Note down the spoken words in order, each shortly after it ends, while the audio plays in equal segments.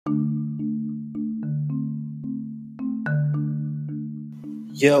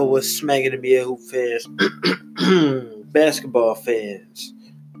Yo, what's smacking NBA hoop fans, basketball fans,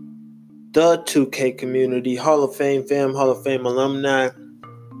 the 2K community, Hall of Fame fam, Hall of Fame alumni.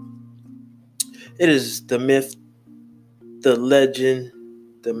 It is the myth, the legend,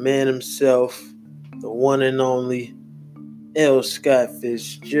 the man himself, the one and only L. Scott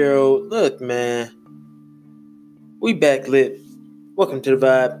Fitzgerald. Look, man, we back lit. Welcome to the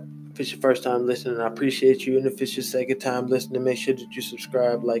vibe. If it's your first time listening, I appreciate you. And if it's your second time listening, make sure that you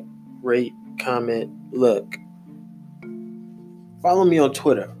subscribe, like, rate, comment. Look, follow me on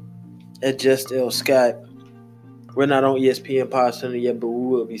Twitter at Just L. Scott. We're not on ESPN Pod Center yet, but we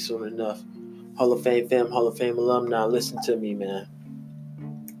will be soon enough. Hall of Fame fam, Hall of Fame alumni, listen to me, man.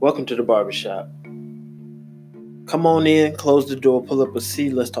 Welcome to the barbershop. Come on in, close the door, pull up a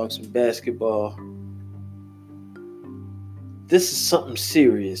seat, let's talk some basketball. This is something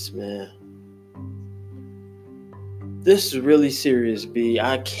serious, man. This is really serious, B.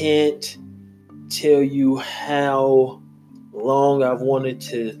 I can't tell you how long I've wanted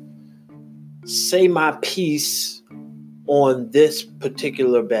to say my piece on this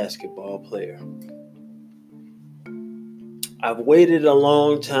particular basketball player. I've waited a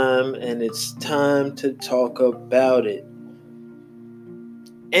long time, and it's time to talk about it.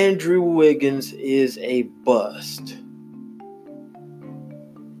 Andrew Wiggins is a bust.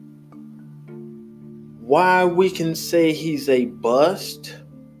 Why we can say he's a bust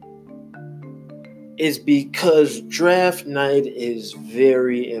is because draft night is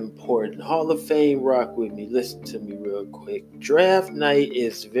very important. Hall of Fame, rock with me. Listen to me real quick. Draft night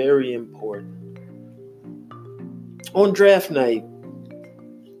is very important. On draft night,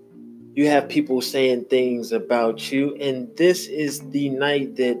 you have people saying things about you, and this is the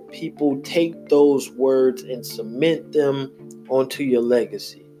night that people take those words and cement them onto your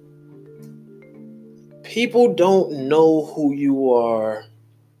legacy. People don't know who you are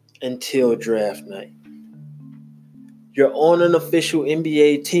until draft night. You're on an official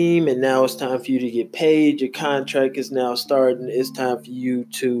NBA team, and now it's time for you to get paid. Your contract is now starting. It's time for you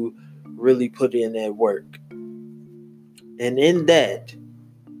to really put in that work. And in that,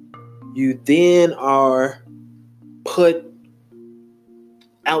 you then are put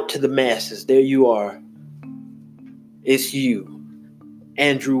out to the masses. There you are. It's you,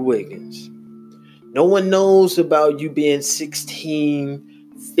 Andrew Wiggins. No one knows about you being 16,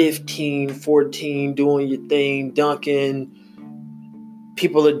 15, 14, doing your thing, dunking.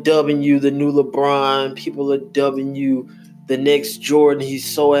 People are dubbing you the new LeBron. People are dubbing you the next Jordan. He's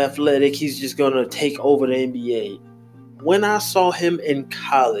so athletic. He's just going to take over the NBA. When I saw him in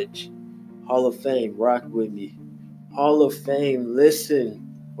college, Hall of Fame, rock with me. Hall of Fame, listen.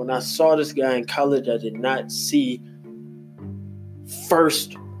 When I saw this guy in college, I did not see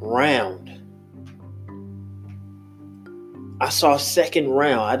first round. I saw second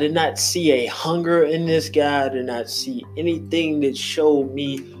round. I did not see a hunger in this guy. I did not see anything that showed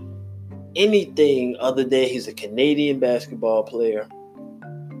me anything other than he's a Canadian basketball player.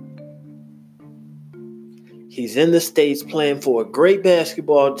 He's in the States playing for a great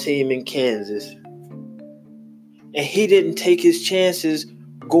basketball team in Kansas. And he didn't take his chances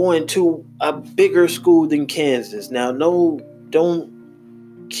going to a bigger school than Kansas. Now, no,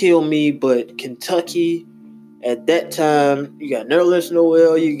 don't kill me, but Kentucky, at that time, you got Nerlens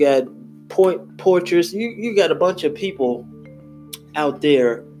Noel, you got Portress, you got a bunch of people out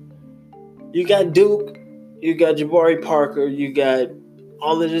there. You got Duke, you got Jabari Parker, you got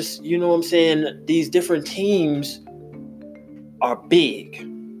all of this, you know what I'm saying? These different teams are big.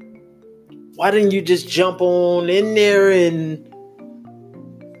 Why didn't you just jump on in there and,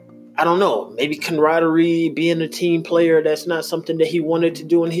 I don't know, maybe camaraderie, being a team player, that's not something that he wanted to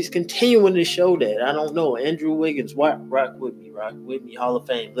do, and he's continuing to show that. I don't know. Andrew Wiggins, rock with me, Hall of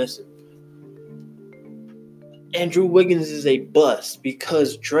Fame. Listen. Andrew Wiggins is a bust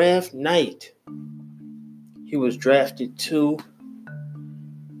because draft night, he was drafted to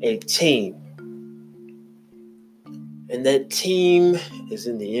a team. And that team is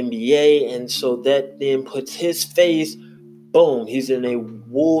in the NBA, and so that then puts his face, boom, he's in a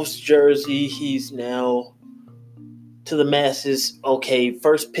Wolves jersey. He's now to the masses. Okay,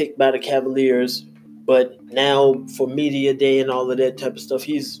 first pick by the Cavaliers, but now for media day and all of that type of stuff,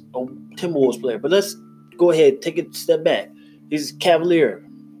 he's a Timberwolves player. But let's go ahead, take a step back. He's a Cavalier.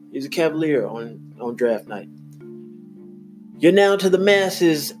 He's a Cavalier on draft night. You're now to the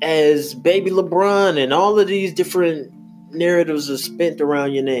masses as Baby LeBron, and all of these different narratives are spent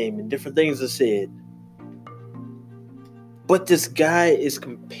around your name and different things are said. But this guy is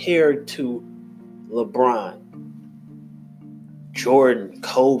compared to LeBron. Jordan,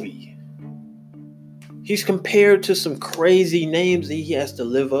 Kobe. He's compared to some crazy names that he has to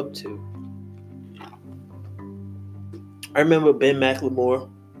live up to. I remember Ben McLemore.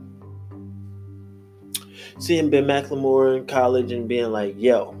 Seeing Ben McLemore in college and being like,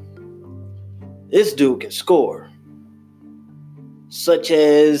 yo, this dude can score. Such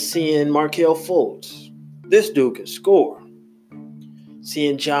as seeing Markelle Fultz. This dude can score.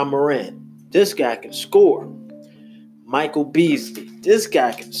 Seeing Ja Morant. This guy can score. Michael Beasley. This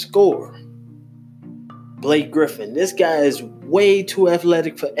guy can score. Blake Griffin. This guy is way too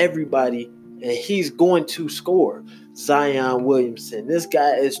athletic for everybody, and he's going to score. Zion Williamson. This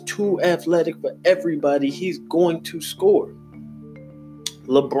guy is too athletic for everybody. He's going to score.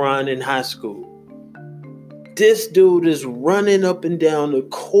 LeBron in high school. This dude is running up and down the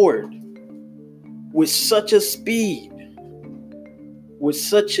court with such a speed, with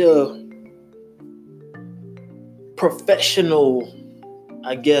such a professional,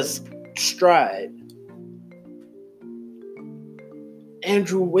 stride.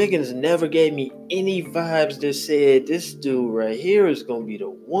 Andrew Wiggins never gave me any vibes that said this dude right here is going to be the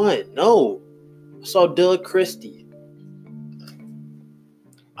one. No. I saw Doug Christie.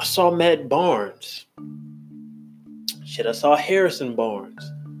 I saw Matt Barnes. I saw Harrison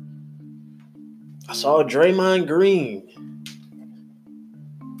Barnes. I saw Draymond Green.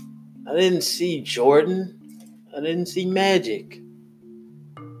 I didn't see Jordan. I didn't see Magic.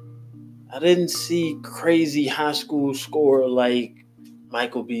 I didn't see crazy high school scorer like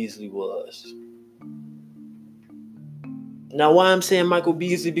Michael Beasley was. Now, why I'm saying Michael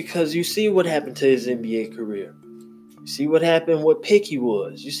Beasley? Because you see what happened to his NBA career. You see what happened, what pick he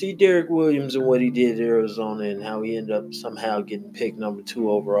was. You see Derek Williams and what he did at Arizona and how he ended up somehow getting picked number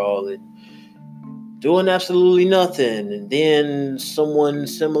 2 overall and doing absolutely nothing. And then someone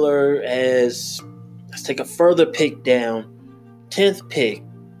similar as, let's take a further pick down, 10th pick,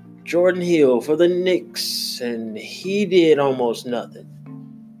 Jordan Hill for the Knicks, and he did almost nothing.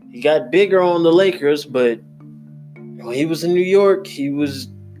 He got bigger on the Lakers, but when he was in New York, he was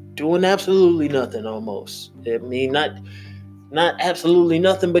doing absolutely nothing almost. I mean, not absolutely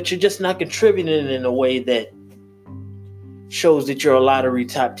nothing, but you're just not contributing in a way that shows that you're a lottery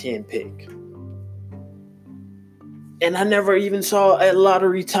top 10 pick. And I never even saw a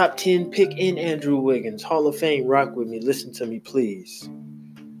lottery top 10 pick in Andrew Wiggins. Hall of Fame, rock with me. Listen to me, please.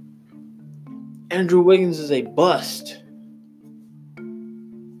 Andrew Wiggins is a bust.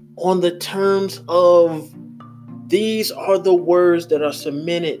 On the terms of, these are the words that are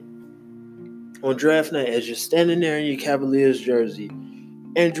cemented on draft night as you're standing there in your Cavaliers jersey.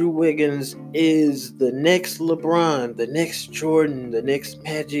 Andrew Wiggins is the next LeBron, the next Jordan, the next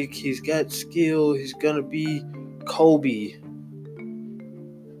Magic. He's got skill. He's going to be Kobe.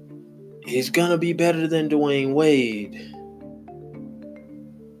 He's going to be better than Dwayne Wade.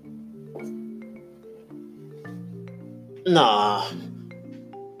 Nah,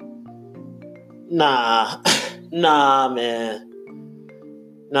 man.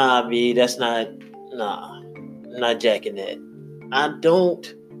 Nah, B, that's not, I'm not jacking that. I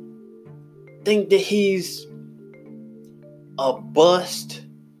don't think that he's a bust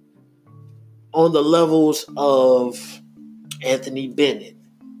on the levels of Anthony Bennett.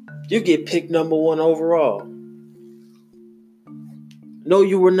 You get picked number 1 overall. No,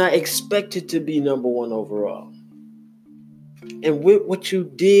 you were not expected to be number 1 overall. And with what you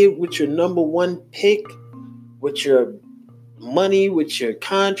did with your number 1 pick, with your money, with your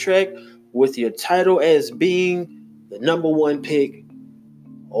contract, with your title as being the number 1 pick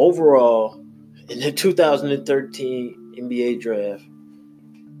overall in the 2013 NBA draft,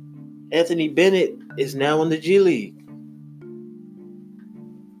 Anthony Bennett is now in the G League.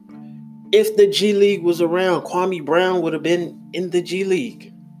 If the G League was around, Kwame Brown would have been in the G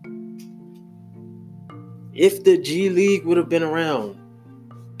League. If the G League would have been around,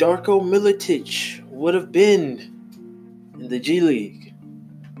 Darko Milicic would have been in the G League.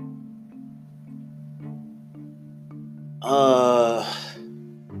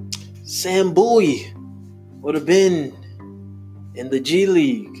 Sam Bowie would have been in the G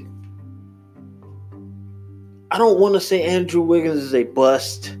League. I don't want to say Andrew Wiggins is a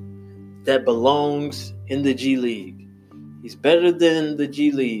bust that belongs in the G League. He's better than the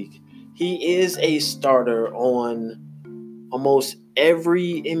G League. He is a starter on almost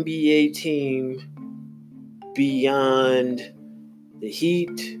every NBA team beyond the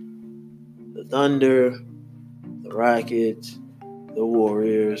Heat, the Thunder, the Rockets, the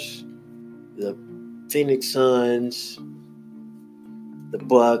Warriors, the Phoenix Suns, the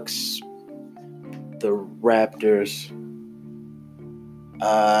Bucks, the Raptors.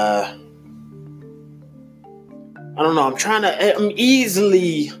 I don't know. I'm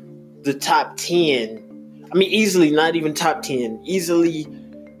easily the top 10. I mean, easily, not even top 10. Easily,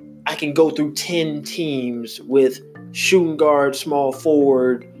 I can go through 10 teams with shooting guard, small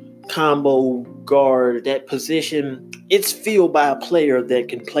forward, combo guard, that position. It's filled by a player that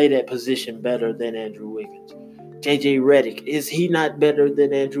can play that position better than Andrew Wiggins. JJ Redick, is he not better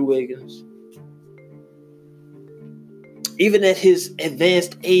than Andrew Wiggins? Even at his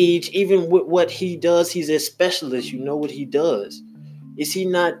advanced age, even with what he does, he's a specialist. You know what he does. Is he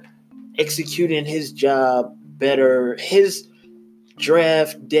not executing his job better? His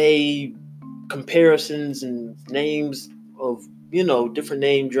draft day comparisons and names of, different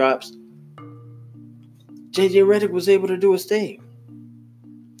name drops. JJ Redick was able to do his thing.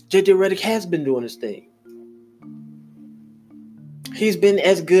 JJ Redick has been doing his thing. He's been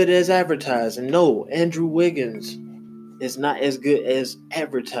as good as advertised. And no, Andrew Wiggins is not as good as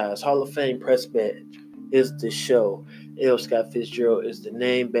advertised. Hall of Fame press badge is the show. L. Scott Fitzgerald is the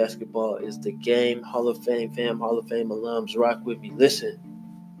name. Basketball is the game. Hall of Fame fam, Hall of Fame alums, rock with me. Listen.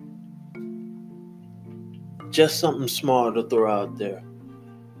 Just something small to throw out there.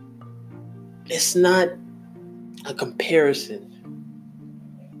 It's not a comparison.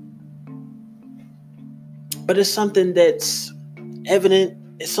 But it's something that's evident.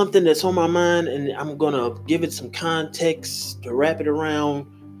 It's something that's on my mind, and I'm going to give it some context to wrap it around.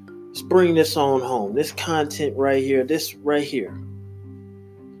 Let's bring this on home. This content right here. This right here.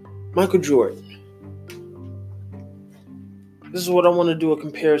 Michael Jordan. This is what I want to do, a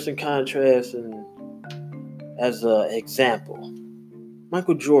comparison, contrast, and as an example.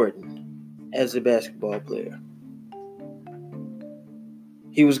 Michael Jordan as a basketball player.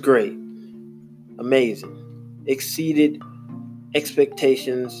 He was great. Amazing. Exceeded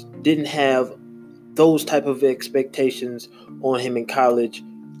expectations. Didn't have those type of expectations on him in college.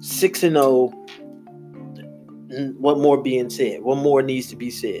 6-0. What more being said? What more needs to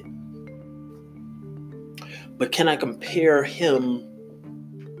be said? But can I compare him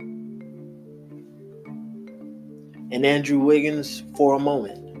and Andrew Wiggins for a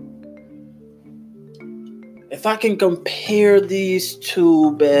moment? If I can compare these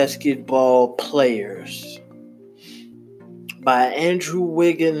two basketball players by Andrew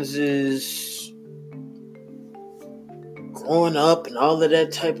Wiggins's growing up and all of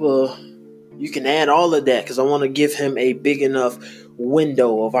that type of, you can add all of that because I want to give him a big enough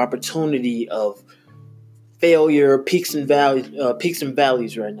window of opportunity of failure, peaks and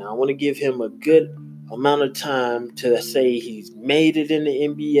valleys right now. I want to give him a good amount of time to say he's made it in the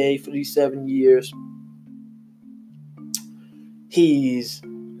NBA for these 7 years. He's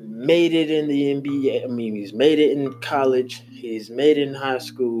made it in the NBA. I mean, he's made it in college. He's made it in high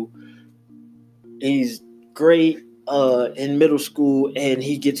school. He's great in middle school, and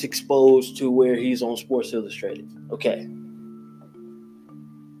he gets exposed to where he's on Sports Illustrated. Okay.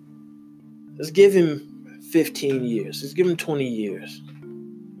 Let's give him 15 years. Let's give him 20 years.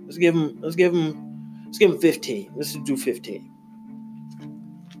 Let's give him 15. Let's do 15.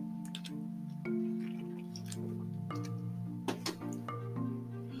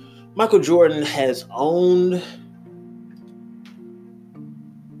 Michael Jordan has owned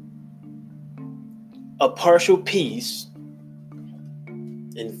a partial piece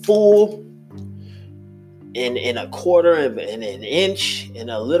in full, in a quarter, in an inch, in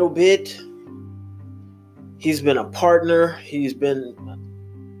a little bit. He's been a partner. He's been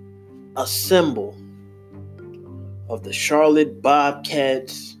a symbol of the Charlotte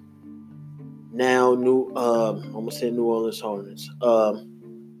Bobcats, now New Orleans Hornets,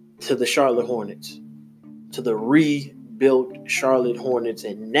 to the Charlotte Hornets, to the rebuilt Charlotte Hornets,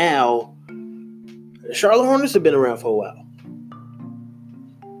 and now the Charlotte Hornets have been around for a while.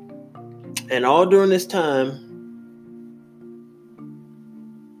 And all during this time,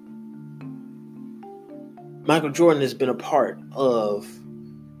 Michael Jordan has been a part of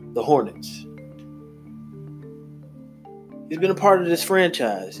the Hornets. He's been a part of this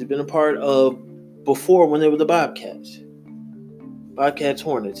franchise. He's been a part of before when they were the Bobcats. Bobcats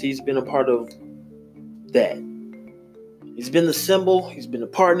Hornets. He's been a part of that. He's been the symbol. He's been a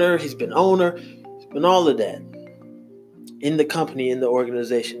partner. He's been owner. He's been all of that in the company, in the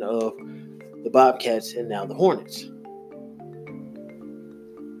organization of the Bobcats and now the Hornets.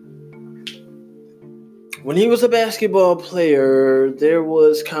 When he was a basketball player, there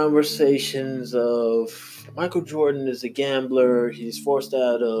was conversations of Michael Jordan is a gambler. He's forced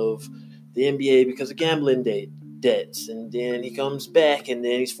out of the NBA because of gambling debts. And then he comes back and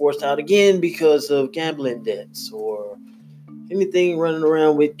then he's forced out again because of gambling debts or anything running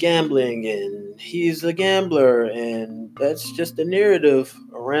around with gambling. And he's a gambler. And that's just the narrative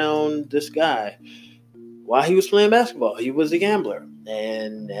around this guy. while he was playing basketball, he was a gambler.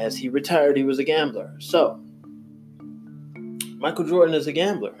 And as he retired, he was a gambler. So, Michael Jordan is a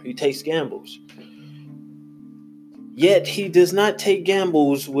gambler. He takes gambles. Yet, he does not take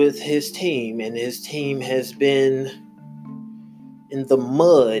gambles with his team. And his team has been in the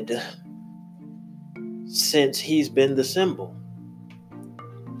mud since he's been the symbol.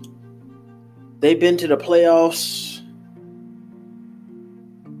 They've been to the playoffs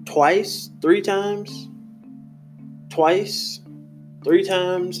twice, 3 times. Twice, 3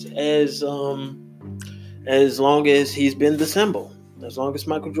 times as long as he's been the symbol. As long as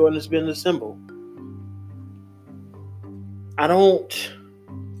Michael Jordan has been the symbol. I don't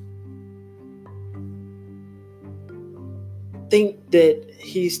think that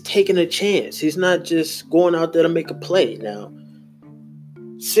he's taking a chance. He's not just going out there to make a play now.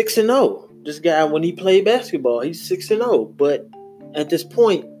 6-0. This guy, when he played basketball, he's 6-0. But at this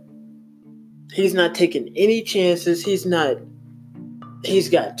point, he's not taking any chances. He's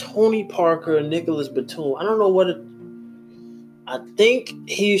got Tony Parker and Nicholas Batum. I don't know I think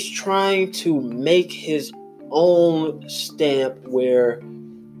he's trying to make his own stamp where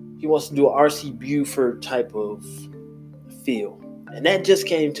he wants to do an R.C. Buford type of feel. And that just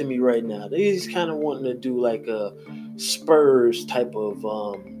came to me right now. He's kind of wanting to do like a Spurs type of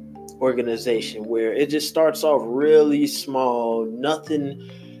organization where it just starts off really small. Nothing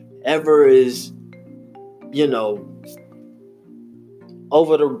ever is,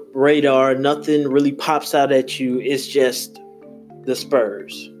 over the radar. Nothing really pops out at you. It's just the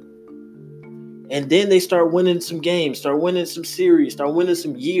Spurs. And then they start winning some games, start winning some series, start winning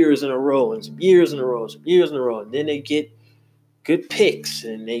some years in a row, and some years in a row, some years in a row. And then they get good picks,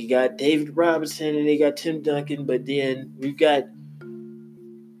 and they got David Robinson, and they got Tim Duncan. But then we've got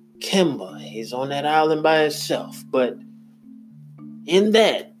Kemba. He's on that island by himself. But in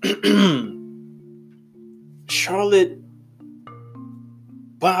that, Charlotte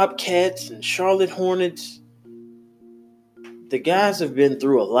Bobcats and Charlotte Hornets, the guys have been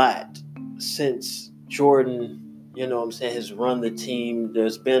through a lot since Jordan, has run the team.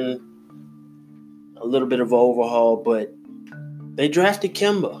 There's been a little bit of overhaul, but they drafted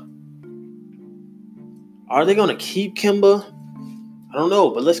Kemba. Are they going to keep Kemba? I don't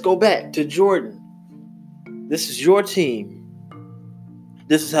know, but let's go back to Jordan. This is your team.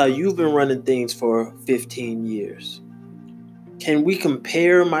 This is how you've been running things for 15 years. Can we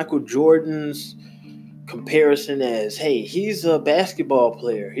compare Michael Jordan's comparison as, hey, he's a basketball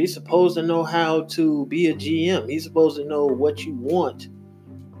player. He's supposed to know how to be a GM. He's supposed to know what you want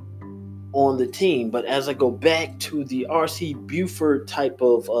on the team. But as I go back to the R.C. Buford type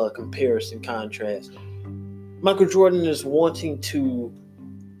of comparison contrast, Michael Jordan is wanting to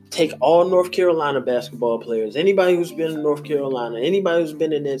take all North Carolina basketball players, anybody who's been in North Carolina, anybody who's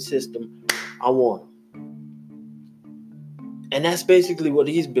been in that system, I want them. And that's basically what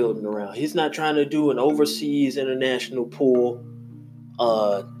he's building around. He's not trying to do an overseas international pool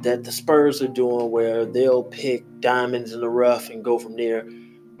that the Spurs are doing where they'll pick diamonds in the rough and go from there.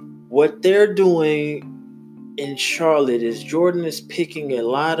 What they're doing in Charlotte is Jordan is picking a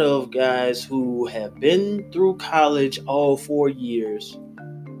lot of guys who have been through college all 4 years.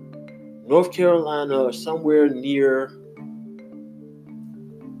 North Carolina or somewhere near.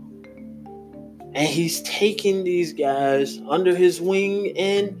 And he's taking these guys under his wing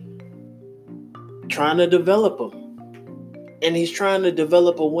and trying to develop them. And he's trying to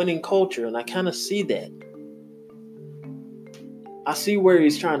develop a winning culture. And I kind of see that. I see where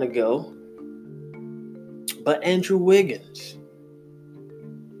he's trying to go. But Andrew Wiggins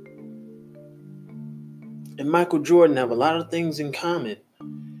and Michael Jordan have a lot of things in common.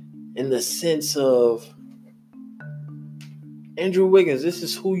 In the sense of, Andrew Wiggins, this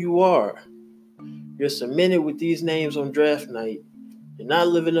is who you are. You're cemented with these names on draft night. You're not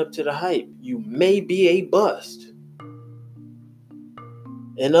living up to the hype. You may be a bust.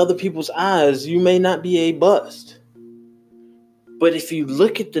 In other people's eyes, you may not be a bust. But if you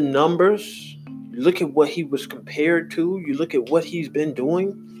look at the numbers, you look at what he was compared to, you look at what he's been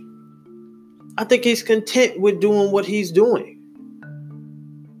doing, I think he's content with doing what he's doing.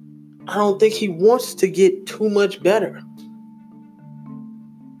 I don't think he wants to get too much better.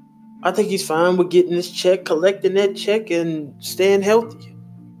 I think he's fine with getting his check, collecting that check, and staying healthy.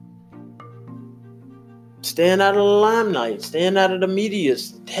 Staying out of the limelight, staying out of the media.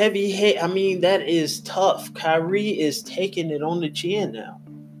 Heavy hit. I mean, that is tough. Kyrie is taking it on the chin now.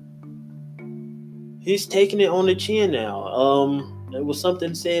 He's taking it on the chin now. There was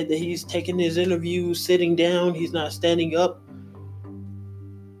something said that he's taking his interview sitting down. He's not standing up.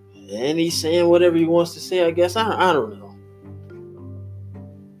 And he's saying whatever he wants to say, I guess. I don't know.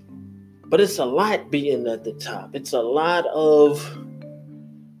 But it's a lot being at the top. It's a lot of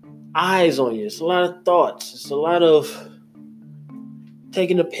eyes on you. It's a lot of thoughts. It's a lot of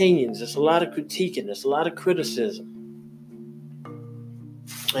taking opinions. It's a lot of critiquing. It's a lot of criticism.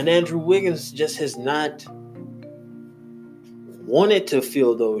 And Andrew Wiggins just has not wanted to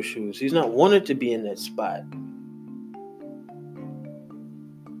fill those shoes. He's not wanted to be in that spot.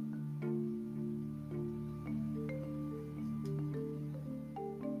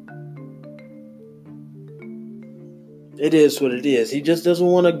 It is what it is. He just doesn't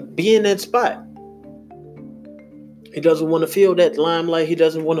want to be in that spot. He doesn't want to feel that limelight. He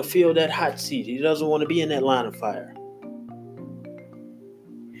doesn't want to feel that hot seat. He doesn't want to be in that line of fire.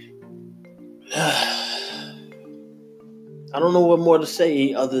 I don't know what more to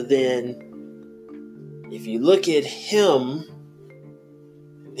say other than if you look at him,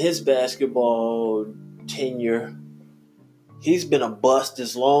 his basketball tenure, he's been a bust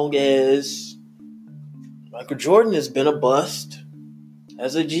as long as Michael Jordan has been a bust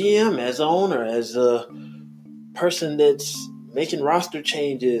as a GM, as an owner, as a person that's making roster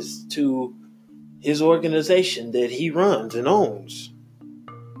changes to his organization that he runs and owns.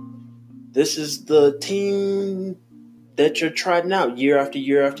 This is the team that you're trotting out year after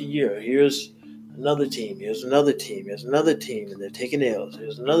year after year. Here's another team. Here's another team. Here's another team, and they're taking L's.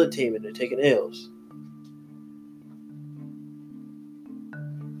 Here's another team, and they're taking L's.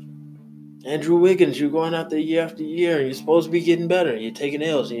 Andrew Wiggins, you're going out there year after year, and you're supposed to be getting better. You're taking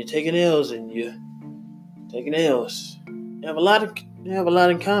L's, and you're taking L's, and you're taking L's. You have a lot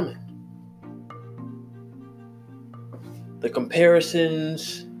in common. The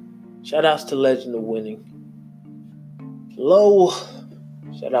comparisons. Shout outs to Legend of Winning. Low.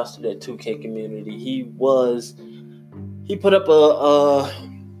 Shout outs to that 2K community. He put up a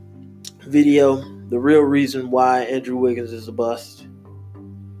video, the real reason why Andrew Wiggins is a bust.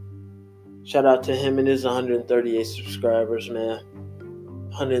 Shout out to him and his 138 subscribers, man.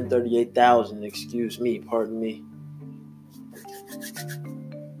 138,000, pardon me.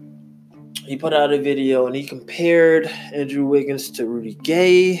 He put out a video and he compared Andrew Wiggins to Rudy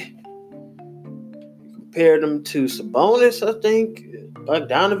Gay. He compared him to Sabonis, I think.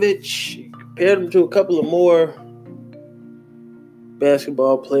 Bogdanovich. He compared him to a couple of more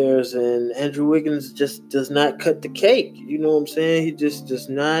basketball players, and Andrew Wiggins just does not cut the cake. You know what I'm saying? He just does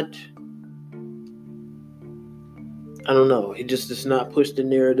not. I don't know. He just does not push the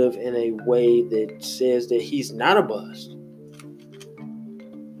narrative in a way that says that he's not a bust.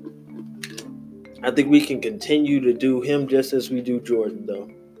 I think we can continue to do him just as we do Jordan, though.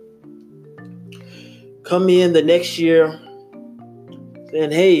 Come in the next year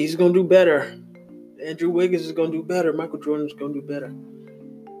saying, hey, he's going to do better. Andrew Wiggins is going to do better. Michael Jordan is going to do better.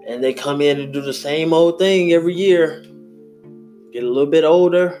 And they come in and do the same old thing every year. Get a little bit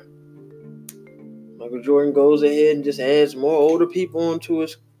older. Michael Jordan goes ahead and just adds more older people onto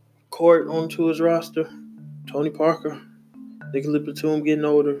his court, onto his roster. Tony Parker, Nicolas Batum getting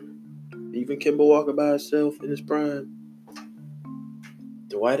older. Even Kemba Walker by himself in his prime.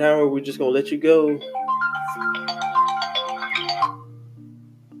 Dwight Howard, we're just going to let you go.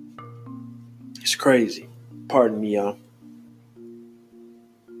 It's crazy. Pardon me, y'all.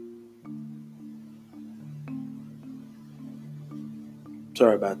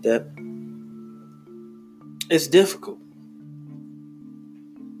 Sorry about that. It's difficult.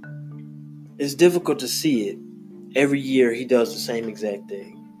 It's difficult to see it. Every year he does the same exact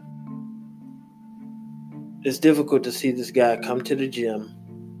thing. It's difficult to see this guy come to the gym,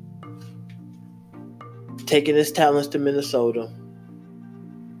 taking his talents to Minnesota.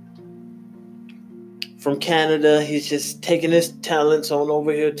 From Canada, he's just taking his talents on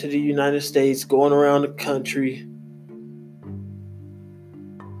over here to the United States, going around the country,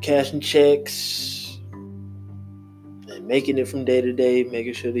 cashing checks, and making it from day to day,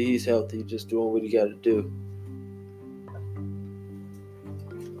 making sure that he's healthy, just doing what he got to do.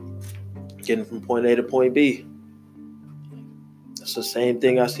 Getting from point A to point B. That's the same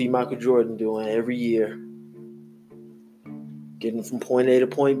thing I see Michael Jordan doing every year. Getting from point A to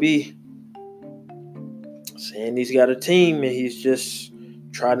point B. Saying he's got a team and he's just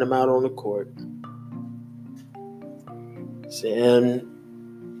trotting them out on the court. Saying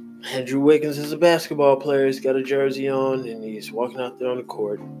Andrew Wiggins is a basketball player. He's got a jersey on and he's walking out there on the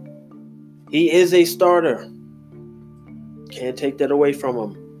court. He is a starter. Can't take that away from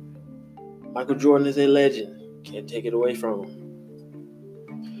him. Michael Jordan is a legend. Can't take it away from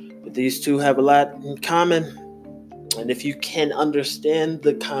him. But these two have a lot in common. And if you can understand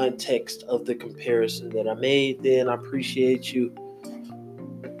the context of the comparison that I made, then I appreciate you.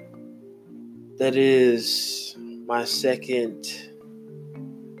 That is my second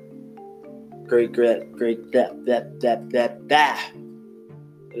That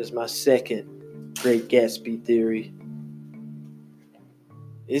is my second Great Gatsby theory.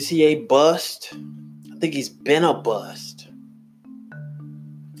 Is he a bust? I think he's been a bust.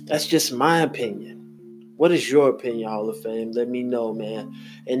 That's just my opinion. What is your opinion, Hall of Fame? Let me know, man.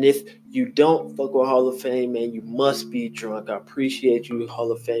 And if you don't fuck with Hall of Fame, man, you must be drunk. I appreciate you.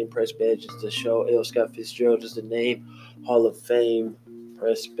 Hall of Fame press badge is the show. L. Scott Fitzgerald is the name. Hall of Fame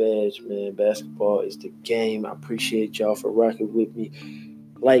press badge, man. Basketball is the game. I appreciate y'all for rocking with me.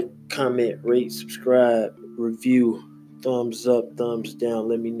 Like, comment, rate, subscribe, review, thumbs up, thumbs down.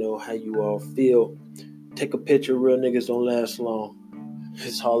 Let me know how you all feel. Take a picture. Real niggas don't last long.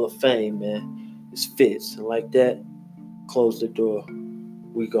 It's Hall of Fame, man. It's Fitz. And like that, close the door.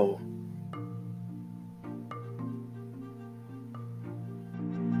 We gone.